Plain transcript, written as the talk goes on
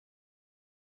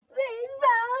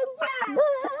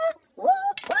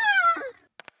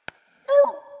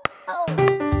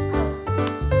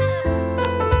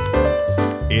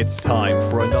It's time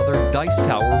for another Dice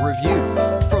Tower review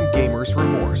from Gamers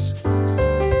Remorse.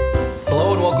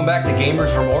 Hello and welcome back to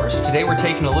Gamers Remorse. Today we're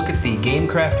taking a look at the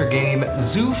Gamecrafter game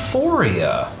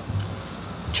Zoophoria.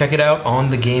 Check it out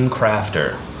on the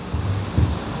Gamecrafter.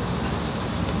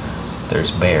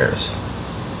 There's bears.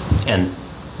 And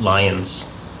lions.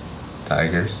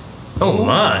 Tigers. Oh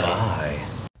my.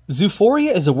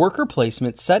 Zoophoria is a worker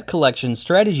placement set collection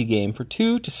strategy game for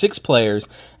 2 to 6 players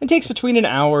and takes between an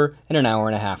hour and an hour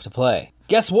and a half to play.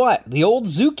 Guess what? The old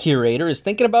zoo curator is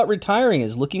thinking about retiring and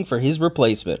is looking for his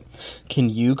replacement. Can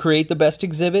you create the best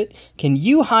exhibit? Can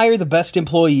you hire the best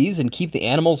employees and keep the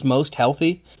animals most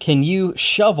healthy? Can you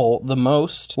shovel the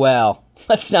most? Well,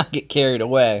 let's not get carried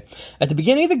away. At the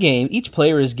beginning of the game, each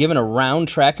player is given a round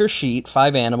tracker sheet,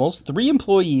 5 animals, 3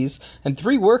 employees, and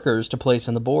 3 workers to place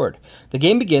on the board. The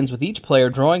game begins with each player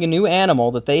drawing a new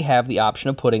animal that they have the option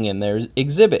of putting in their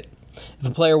exhibit. If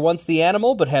a player wants the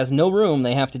animal but has no room,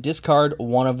 they have to discard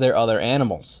one of their other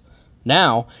animals.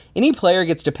 Now, any player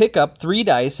gets to pick up 3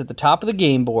 dice at the top of the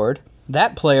game board.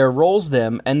 That player rolls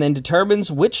them and then determines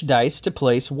which dice to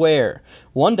place where.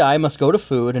 1 die must go to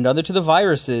food, another to the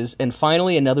viruses, and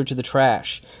finally another to the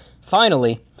trash.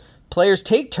 Finally, players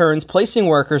take turns placing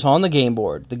workers on the game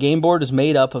board. The game board is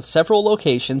made up of several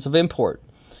locations of import.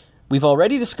 We've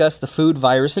already discussed the food,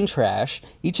 virus, and trash.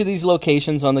 Each of these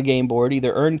locations on the game board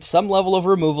either earns some level of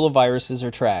removal of viruses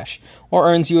or trash, or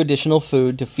earns you additional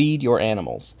food to feed your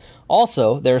animals.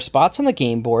 Also, there are spots on the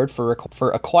game board for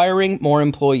acquiring more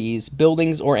employees,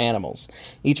 buildings, or animals.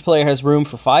 Each player has room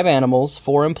for 5 animals,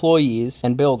 4 employees,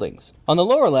 and buildings. On the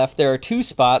lower left, there are 2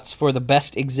 spots for the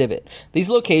best exhibit. These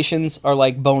locations are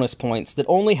like bonus points that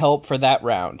only help for that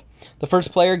round. The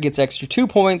first player gets extra 2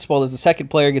 points, while the second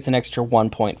player gets an extra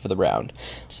 1 point for the round.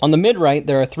 On the mid-right,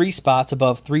 there are 3 spots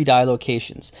above 3 die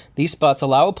locations. These spots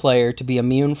allow a player to be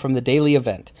immune from the daily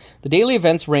event. The daily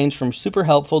events range from super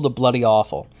helpful to bloody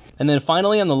awful. And then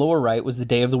finally on the lower right was the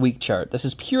day of the week chart. This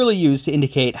is purely used to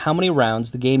indicate how many rounds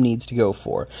the game needs to go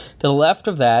for. To the left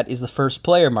of that is the first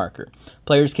player marker.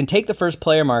 Players can take the first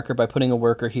player marker by putting a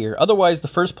worker here. Otherwise, the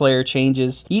first player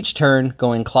changes each turn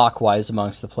going clockwise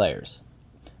amongst the players.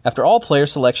 After all player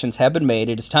selections have been made,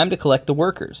 it is time to collect the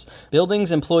workers.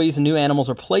 Buildings, employees, and new animals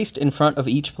are placed in front of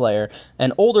each player,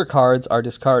 and older cards are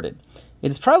discarded.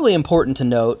 It is probably important to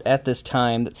note at this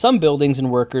time that some buildings and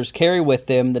workers carry with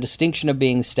them the distinction of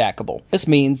being stackable. This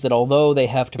means that although they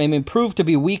may prove to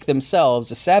be weak themselves,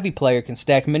 a savvy player can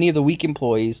stack many of the weak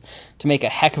employees to make a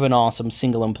heck of an awesome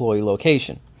single employee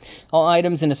location. All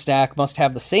items in a stack must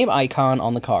have the same icon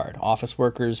on the card. Office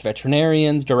workers,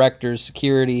 veterinarians, directors,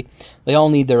 security, they all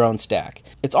need their own stack.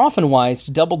 It's often wise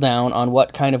to double down on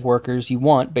what kind of workers you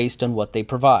want based on what they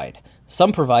provide.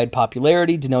 Some provide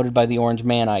popularity, denoted by the orange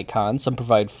man icon. Some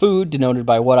provide food, denoted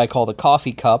by what I call the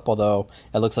coffee cup, although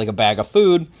it looks like a bag of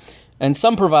food. And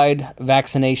some provide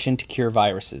vaccination to cure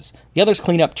viruses. The others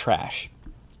clean up trash.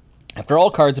 After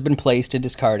all cards have been placed and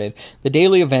discarded, the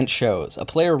daily event shows. A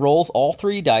player rolls all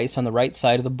 3 dice on the right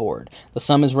side of the board. The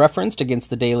sum is referenced against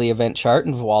the daily event chart,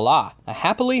 and voila! A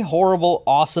happily horrible,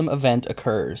 awesome event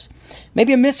occurs.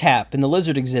 Maybe a mishap in the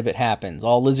lizard exhibit happens.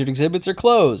 All lizard exhibits are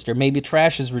closed, or maybe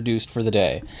trash is reduced for the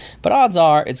day. But odds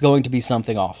are, it's going to be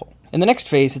something awful. In the next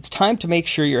phase, it's time to make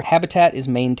sure your habitat is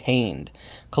maintained.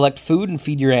 Collect food and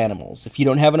feed your animals. If you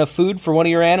don't have enough food for one of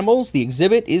your animals, the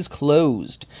exhibit is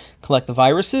closed. Collect the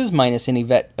viruses, minus any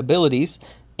vet abilities,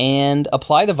 and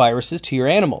apply the viruses to your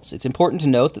animals. It's important to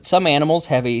note that some animals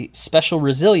have a special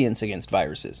resilience against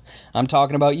viruses. I'm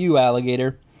talking about you,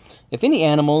 alligator. If any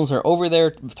animals are over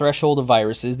their threshold of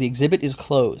viruses, the exhibit is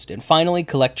closed. And finally,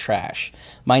 collect trash,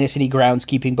 minus any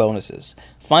groundskeeping bonuses.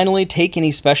 Finally, take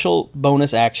any special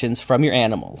bonus actions from your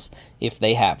animals, if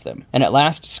they have them. And at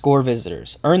last, score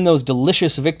visitors. Earn those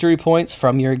delicious victory points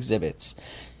from your exhibits.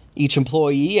 Each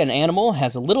employee and animal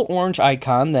has a little orange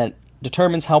icon that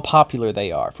determines how popular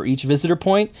they are. For each visitor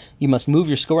point, you must move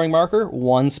your scoring marker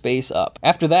 1 space up.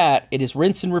 After that, it is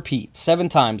rinse and repeat, 7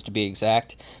 times to be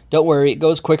exact. Don't worry, it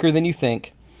goes quicker than you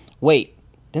think. Wait,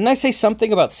 didn't I say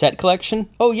something about set collection?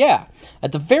 Oh yeah,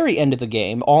 at the very end of the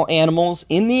game, all animals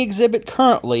in the exhibit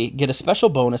currently get a special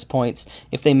bonus points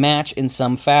if they match in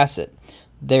some facet.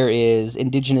 There is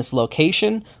indigenous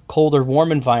location, cold or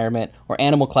warm environment, or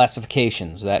animal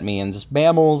classifications. That means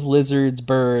mammals, lizards,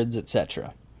 birds,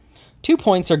 etc. 2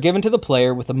 points are given to the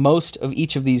player with the most of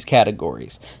each of these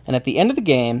categories, and at the end of the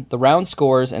game, the round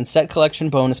scores and set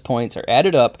collection bonus points are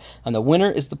added up, and the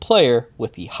winner is the player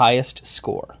with the highest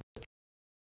score.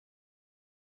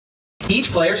 Each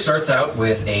player starts out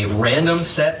with a random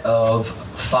set of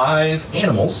 5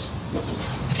 animals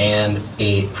and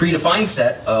a predefined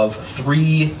set of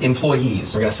 3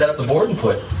 employees. We're going to set up the board and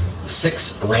put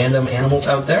 6 random animals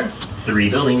out there. 3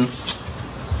 buildings.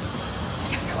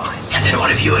 And then one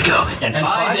of you would go. And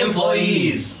 5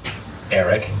 employees.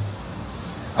 Eric.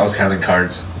 I was counting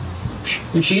cards.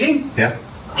 You cheating? Yeah.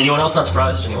 Anyone else not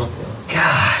surprised? Anyone?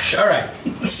 Gosh. All right.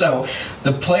 So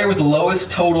the player with the lowest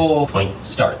total Points.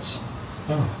 starts.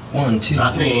 1, 2,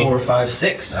 Not 3, me. 4, 5,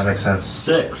 6. That makes sense.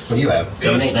 6. What do you have?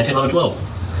 7, 8, 9, 10, 11,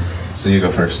 12. So you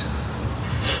go first.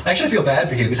 Actually, I feel bad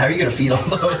for you because how are you going to feed all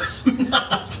those?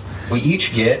 We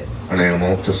each get An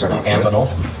animal to start off with. animal.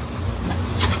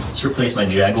 Let's replace my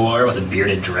jaguar with a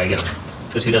bearded dragon.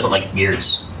 Because who doesn't like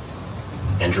beards?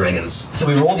 And dragons. So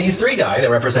we roll these 3 die that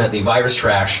represent the virus,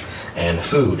 trash, and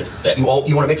food. That you want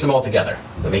to mix them all together.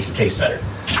 That makes it taste better.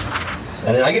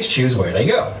 And then I get to choose where they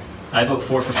go. I vote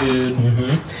 4 for food.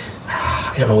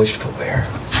 I don't know which to put where.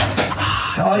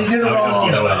 Oh, you did it wrong.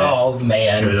 Either way. Oh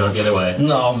man. Should we do it the other way?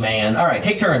 Oh man. All right,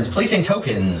 take turns placing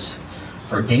tokens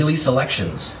for daily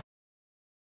selections.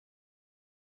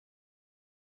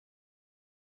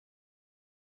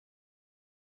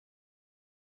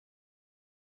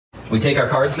 We take our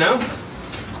cards now.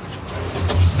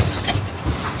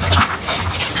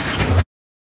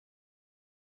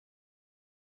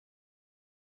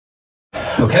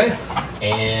 Okay,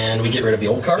 and we get rid of the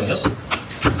old cards. Yep.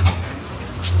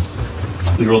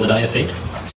 We roll the die of fate.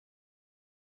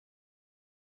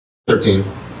 13.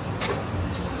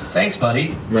 Thanks,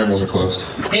 buddy. Mammals are closed.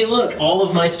 Hey, look, all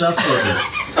of my stuff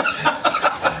closes.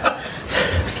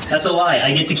 That's a lie.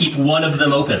 I get to keep one of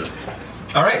them open.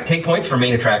 All right, take points for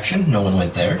main attraction. No one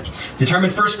went there.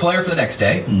 Determine first player for the next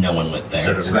day. No one went there.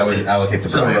 So So that would allocate to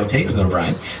So Brian. rotate, we'll go to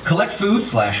Brian. Collect food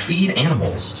 / feed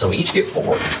animals. So we each get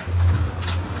 4.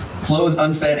 Close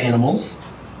unfed animals.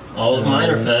 All of mine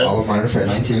are fed. All of mine are fed.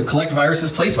 Mine too. Collect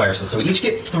viruses, place viruses. So we each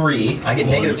get 3. I get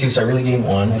 -2, so I really gain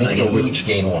 1. I think we each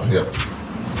gain 1. Yep.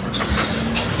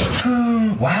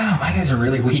 Wow, my guys are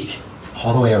really weak.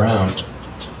 All the way around.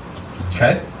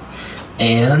 Okay.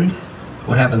 And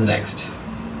what happens next?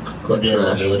 Collect The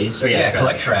trash. abilities. Oh, Yeah, trash.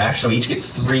 collect trash. So we each get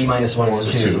 3 - 1 is 1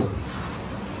 is 2.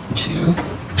 2.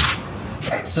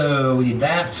 Alright, so we did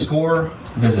that. Score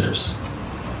visitors.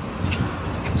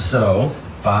 So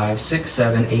 5, 6,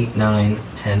 7, 8, 9,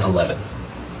 10, 11.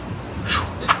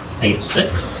 I get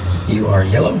 6. You are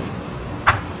yellow.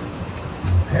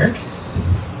 Eric?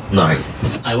 9.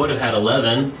 I would have had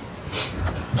 11.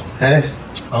 Hey,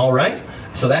 All right.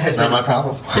 So that has not been my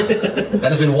problem.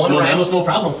 that has been one Well, round. animals, no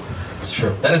problems.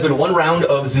 Sure. That has been 1 round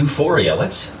of Zoophoria.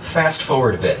 Let's fast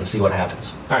forward a bit and see what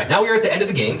happens. All right, now we are at the end of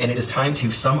the game, and it is time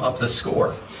to sum up the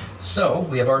score. So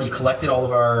we have already collected all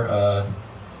of our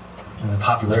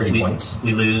popularity points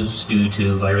We lose due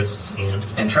to virus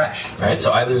and... trash. All right,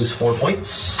 so I lose 4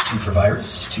 points: 2 for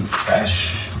virus, 2 for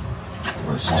trash.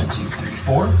 1, 2, 3,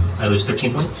 4. I lose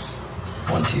 13 points.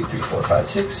 1, 2, 3, 4, 5,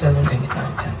 6, 7, 8,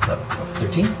 9, 10, 11, 12,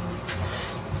 13.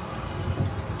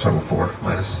 Total 4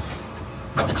 minus.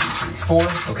 1, 2, 3, 4.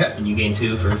 Okay. And you gain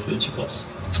 2 for food surplus.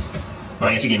 Well,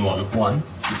 I guess you gain 1. 1.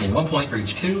 So you gain 1 point for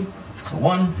each 2. So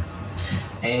 1.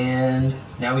 And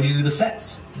now we do the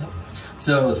sets.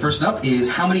 So the first up is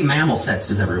how many mammal sets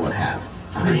does everyone have?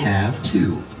 I have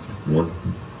 2. 1.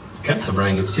 Okay, so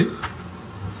Brian gets 2.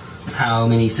 How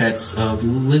many sets of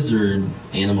lizard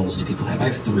animals do people have? I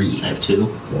have 3. I have 2.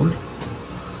 1.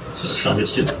 So Sean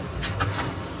gets 2.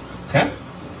 Okay.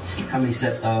 How many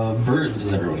sets of birds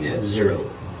does everyone get? 0.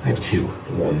 I have 2.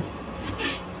 1.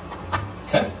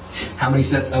 Okay. How many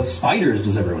sets of spiders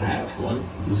does everyone have? 1.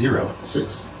 0.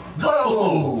 6.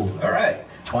 Whoa! All right.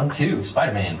 1, 2.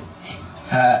 Spider-Man.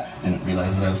 Didn't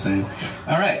realize what I was saying.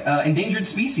 All right. Endangered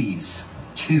species.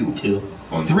 2. 2.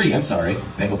 1. 3. I'm sorry.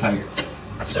 Bengal tiger.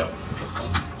 So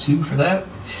 2 for that.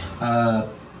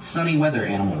 Sunny weather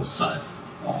animals. 5.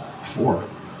 4.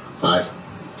 5.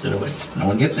 Did away. No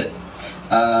one gets it.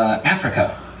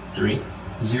 Africa. 3.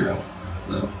 0.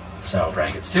 No. So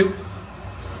Brian gets 2.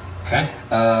 Okay.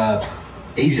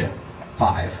 Asia.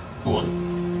 5.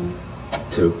 1.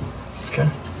 2. Okay.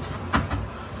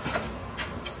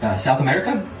 South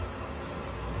America.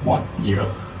 1. 0.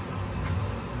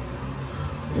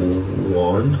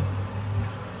 1.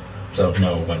 So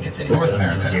no one gets any. North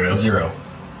America. 0. 0.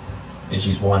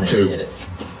 Issues 1 and 2. you get it.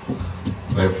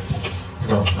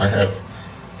 I have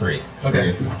 3.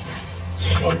 Okay.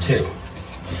 1, 2.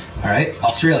 All right.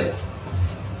 Australia.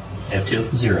 I have 2.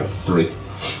 0. 3.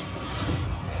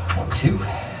 1, 2.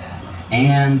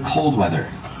 And cold weather.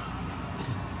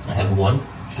 I have 1.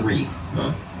 3.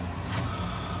 No.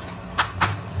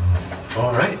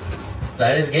 All right.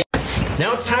 That is game.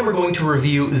 Now it's time we're going to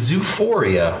review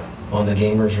Zoophoria on the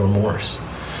Gamer's Remorse.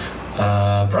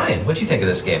 Brian, what do you think of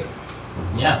this game?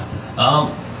 Yeah.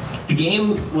 The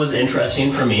game was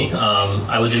interesting for me.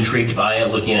 I was intrigued by it,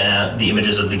 looking at the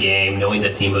images of the game, knowing the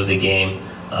theme of the game.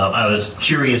 I was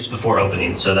curious before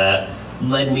opening, so that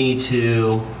led me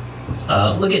to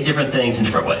look at different things in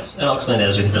different ways. And I'll explain that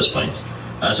as we hit those points.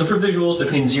 So for visuals,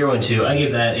 between 0 and 2, I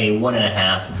give that a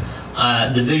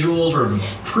 1.5. The visuals were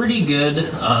pretty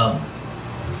good,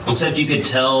 except you could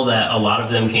tell that a lot of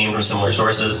them came from similar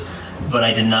sources, but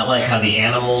I did not like how the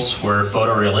animals were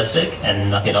photorealistic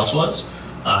and nothing else was.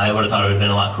 I would have thought it would have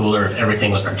been a lot cooler if everything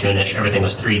was cartoonish, everything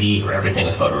was 3D, or everything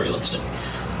was photorealistic.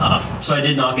 So I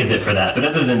did knock it a bit for that, but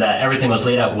other than that, everything was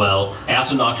laid out well. I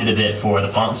also knocked it a bit for the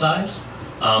font size,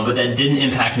 but that didn't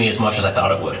impact me as much as I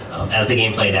thought it would. As the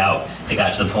game played out, it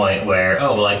got to the point where,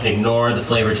 oh, well, I can ignore the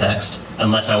flavor text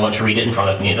unless I want to read it in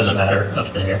front of me. It doesn't matter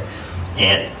up there.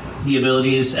 And the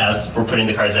abilities, as we're putting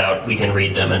the cards out, we can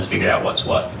read them and figure out what's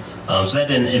what. So that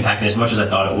didn't impact me as much as I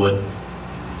thought it would.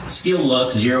 Skill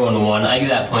luck, 0 and 1, I give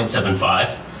that 0.75.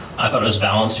 I thought it was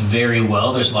balanced very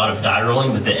well. There's a lot of die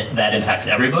rolling, but that impacts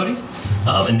everybody.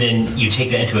 And then you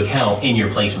take that into account in your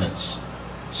placements.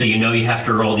 So you know you have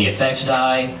to roll the effect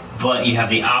die, but you have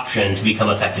the option to become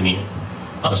effect immune.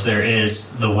 So there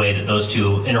is the way that those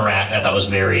two interact. I thought was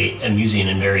very amusing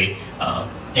and very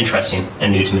interesting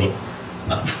and new to me.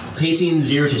 Pacing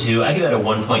 0 to 2, I give that a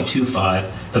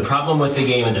 1.25. The problem with the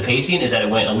game and the pacing is that it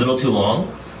went a little too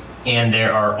long, and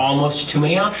there are almost too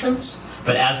many options.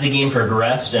 But as the game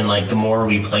progressed and the more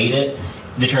we played it,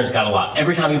 the turns got a lot.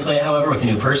 Every time you play it, however, with a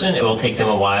new person, it will take them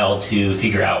a while to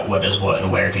figure out what is what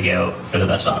and where to go for the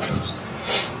best options.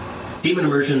 Demon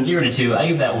Immersion 0 to 2, I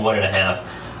give that 1.5.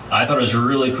 I thought it was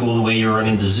really cool the way you were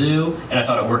running the zoo, and I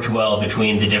thought it worked well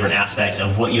between the different aspects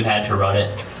of what you had to run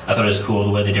it. I thought it was cool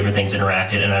the way the different things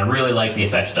interacted, and I really liked the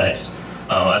effect dice.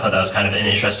 I thought that was kind of an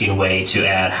interesting way to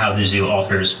add how the zoo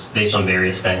alters based on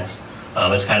various things.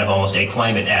 It's kind of almost a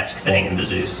climate-esque thing in the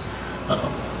zoos.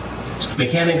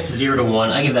 Mechanics 0 to 1,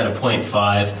 I give that a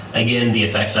 0.5. Again, the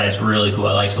effect dice were really cool.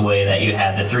 I liked the way that you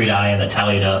had the 3 die and that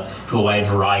tallied up to a wide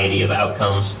variety of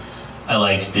outcomes. I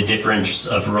liked the difference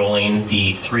of rolling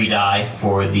the 3 die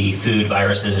for the food,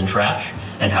 viruses, and trash,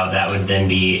 and how that would then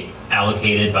be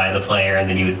allocated by the player, and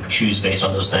then you would choose based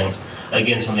on those things.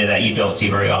 Again, something that you don't see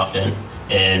very often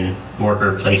in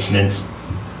worker placement,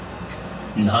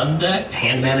 non-deck,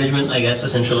 hand management, I guess,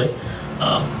 essentially.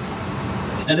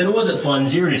 And then was it fun?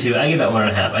 0 to 2, I give that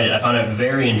 1.5. I found it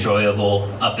very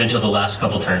enjoyable up until the last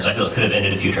couple turns. I feel it could have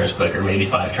ended a few turns quicker, maybe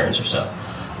 5 turns or so.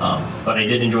 But I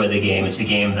did enjoy the game. It's a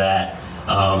game that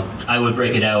I would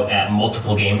break it out at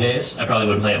multiple game days. I probably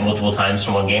would play it multiple times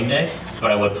in one game day,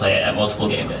 but I would play it at multiple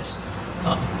game days.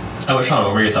 Sean,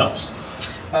 what were your thoughts?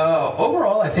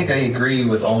 Overall, I think I agree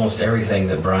with almost everything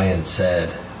that Brian said.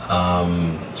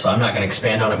 So I'm not going to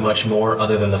expand on it much more,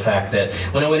 other than the fact that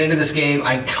when I went into this game,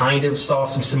 I kind of saw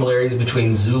some similarities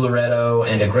between Zoophoria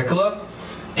and Agricola,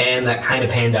 and that kind of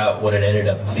panned out what it ended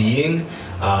up being.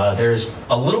 There's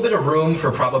a little bit of room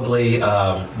for probably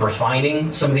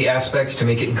refining some of the aspects to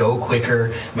make it go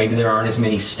quicker. Maybe there aren't as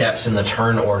many steps in the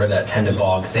turn order that tend to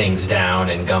bog things down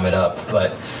and gum it up.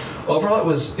 But overall, it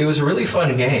was a really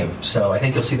fun game. So I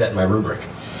think you'll see that in my rubric.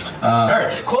 All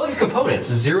right, quality components,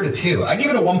 0 to 2. I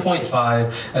give it a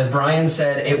 1.5. As Brian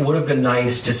said, it would have been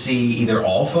nice to see either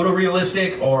all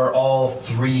photorealistic or all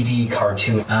 3D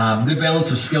cartoon. Good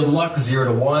balance of skill to luck, 0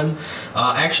 to 1.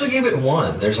 I actually gave it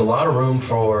 1. There's a lot of room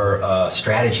for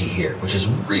strategy here, which is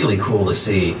really cool to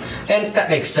see. And that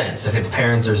makes sense. If its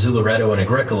parents are Zoophoria and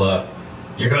Agricola,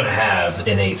 you're going to have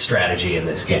innate strategy in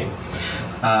this game.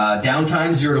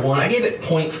 Downtime 0 to 1. I gave it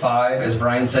 0.5. As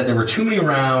Brian said, there were too many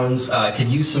rounds. Could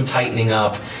use some tightening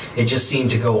up. It just seemed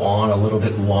to go on a little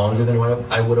bit longer than what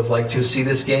I would have liked to see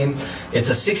this game. It's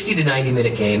a 60 to 90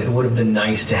 minute game. It would have been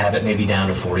nice to have it maybe down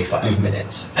to 45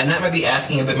 minutes. And that might be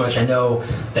asking a bit much. I know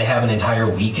they have an entire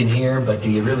week in here, but do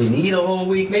you really need a whole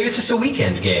week? Maybe it's just a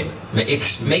weekend game. Make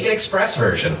an express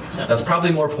version. That's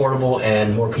probably more portable,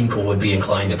 and more people would be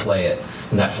inclined to play it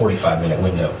in that 45-minute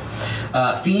window.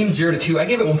 Theme 0 to 2. I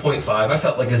gave it 1.5. I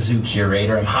felt like a zoo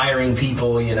curator. I'm hiring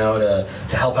people, to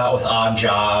help out with odd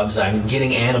jobs. I'm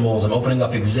getting animals. I'm opening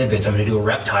up exhibits. I'm going to do a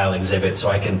reptile exhibit so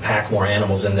I can pack more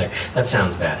animals in there. That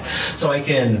sounds bad. So I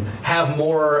can have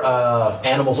more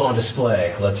animals on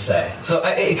display, let's say. So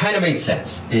it kind of made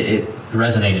sense. It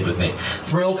resonated with me.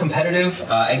 Thrill competitive.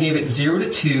 I gave it 0 to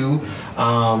 2.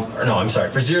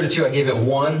 For 0 to 2, I gave it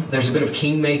 1. There's a bit of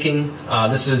king making.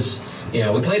 This is...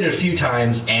 we played it a few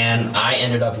times, and I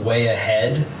ended up way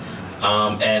ahead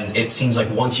And it seems like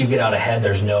once you get out ahead,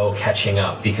 there's no catching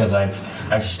up because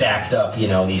I've stacked up, you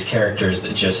know, these characters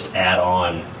that just add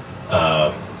on,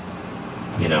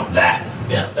 you know, that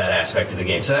aspect of the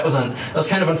game. So that was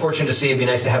kind of unfortunate to see. It'd be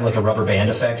nice to have like a rubber band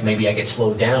effect. Maybe I get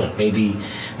slowed down. Maybe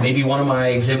one of my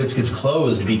exhibits gets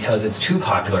closed because it's too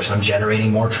popular, so I'm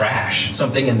generating more trash.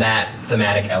 Something in that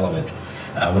thematic element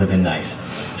would have been nice.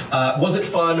 Was it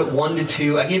fun? 1 to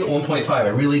 2. I gave it 1.5. I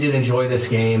really did enjoy this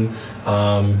game.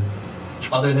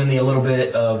 Other than a little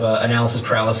bit of analysis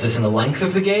paralysis and the length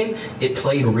of the game, it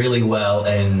played really well,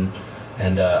 and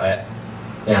I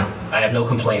have no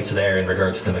complaints there in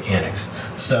regards to the mechanics.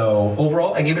 So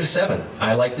overall, I gave it a 7.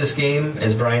 I like this game.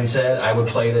 As Brian said, I would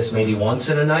play this maybe once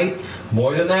in a night.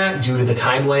 More than that, due to the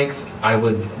time length, I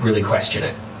would really question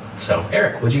it. So,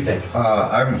 Eric, what'd you think?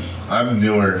 I'm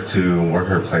newer to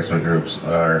worker placement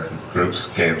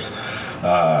games.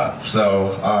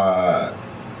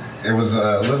 It was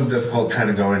a little difficult kind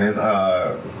of going in.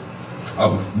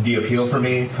 The appeal for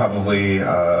me, probably,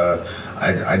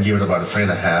 I'd give it about a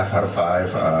 3.5 out of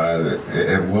 5.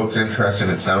 It looked interesting.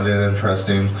 It sounded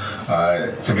interesting.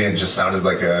 To me, it just sounded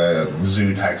like a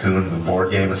Zoo Tycoon, the board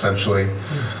game, essentially.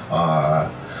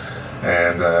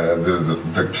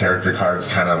 The character cards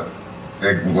kind of,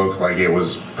 it looked like it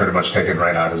was pretty much taken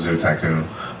right out of Zoo Tycoon,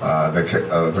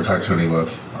 the cartoony look.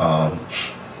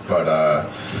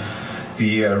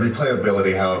 The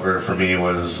replayability, however, for me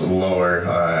was lower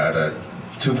at a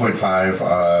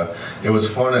 2.5. It was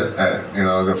fun at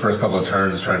the first couple of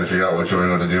turns trying to figure out what you were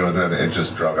going to do, and then it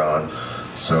just drug on.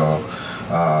 So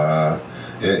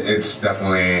it's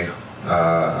definitely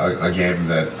a game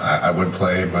that I would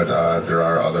play, but there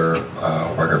are other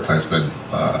worker placement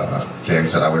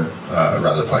games that I would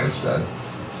rather play instead.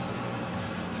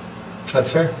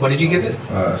 That's fair. What did you give it?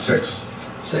 6.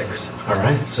 6. All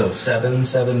right. So 7,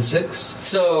 7, 6.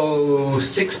 So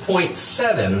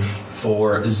 6.7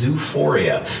 for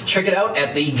Zoophoria. Check it out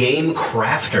at the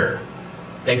Gamecrafter.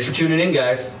 Thanks for tuning in,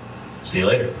 guys. See you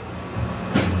later.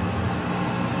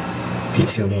 If you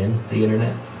tune in, the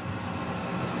internet.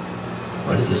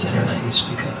 What is this internet you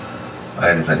speak of?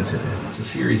 I invented it. It's a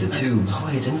series of tubes. Oh,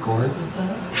 wait, didn't Gore invent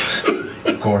that?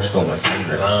 Gore stole my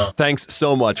favorite. Thanks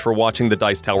so much for watching the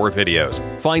Dice Tower videos.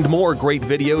 Find more great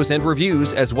videos and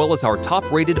reviews, as well as our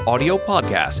top-rated audio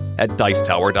podcast at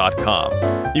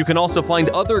Dicetower.com. You can also find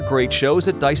other great shows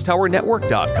at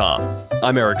DicetowerNetwork.com.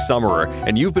 I'm Eric Summerer,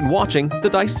 and you've been watching The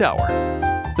Dice Tower.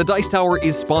 The Dice Tower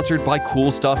is sponsored by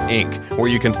Cool Stuff Inc., where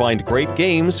you can find great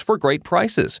games for great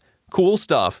prices. Cool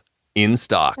stuff in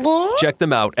stock. Check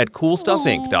them out at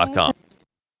CoolStuffInc.com.